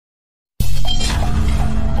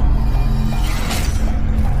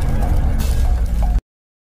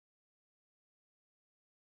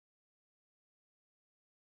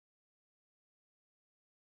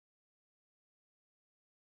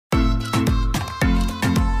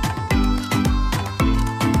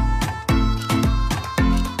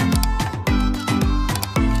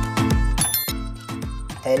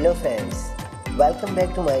Hello friends, welcome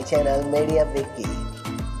back to my channel Media Wiki.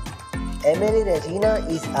 Regina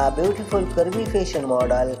is a beautiful curvy fashion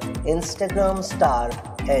model, Instagram star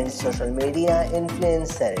and social media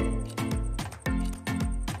influencer.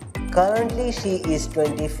 Currently she is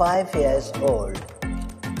 25 years old.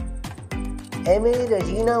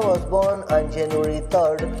 Regina was born on January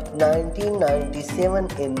 3, 1997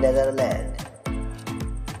 in Netherlands.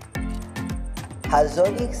 Her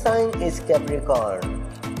zodiac sign is Capricorn.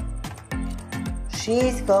 She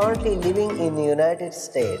is currently living in the United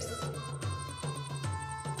States.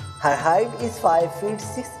 Her height is 5 feet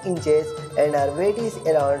 6 inches and her weight is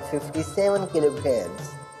around 57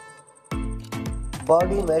 kilograms.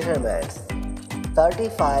 Body measurements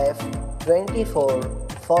 35, 24,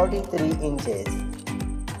 43 inches.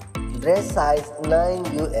 Dress size 9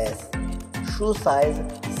 US. Shoe size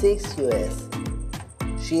 6 US.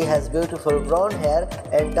 She has beautiful brown hair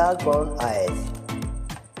and dark brown eyes.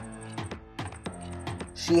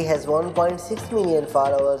 She has 1.6 million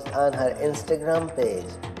followers on her Instagram page.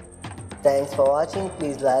 Thanks for watching.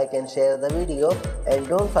 Please like and share the video and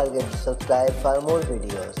don't forget to subscribe for more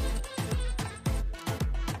videos.